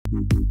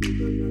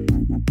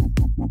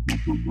Ka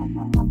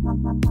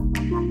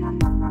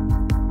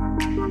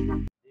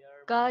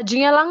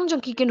jingalang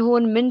jong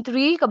kikinhun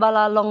menteri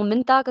kabala long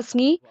minta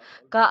kasni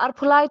ka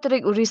arpulai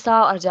terik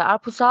urisau arja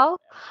arpusau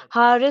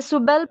ha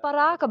resubel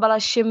para kabala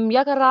shim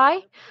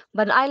yakarai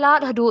ban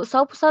ailat hadu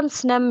saupusan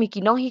snem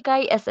miki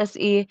nonghikai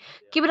SSA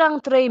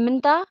kibrang trei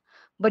minta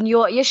ban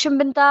yo yeshim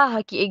minta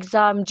ha ki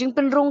exam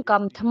jingpenrung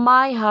kam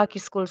thamai ha ki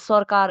school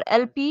sorkar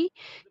LP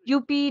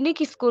UP ni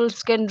ki school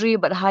secondary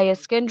but higher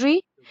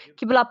secondary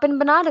kibla pen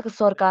bana da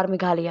sorkar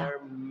Meghalaya. There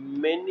are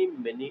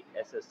many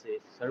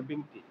SSA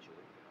serving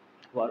teachers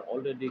who are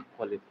already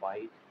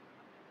qualified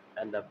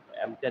and the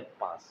MTET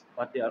pass,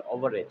 but they are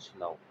overage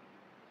now.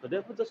 So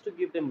therefore, just to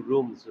give them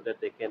room so that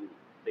they can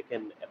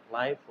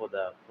apply for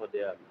their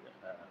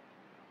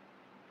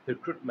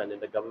recruitment in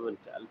the government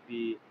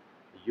LP,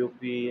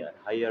 UP, and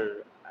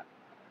higher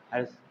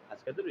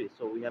secondary.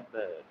 So we have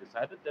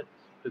decided that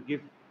to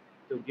give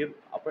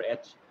upper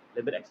age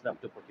limit extend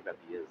up to 45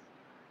 years.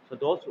 So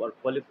those who are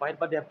qualified,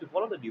 but they have to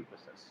follow the due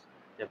process.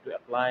 They have to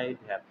apply,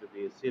 they have to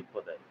be sit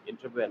for the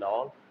interview and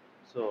all.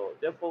 So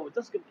therefore, we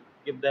just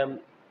give them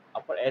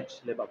upper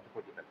age limit up to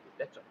 45 years.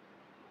 That's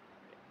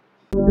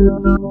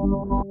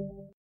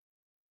all.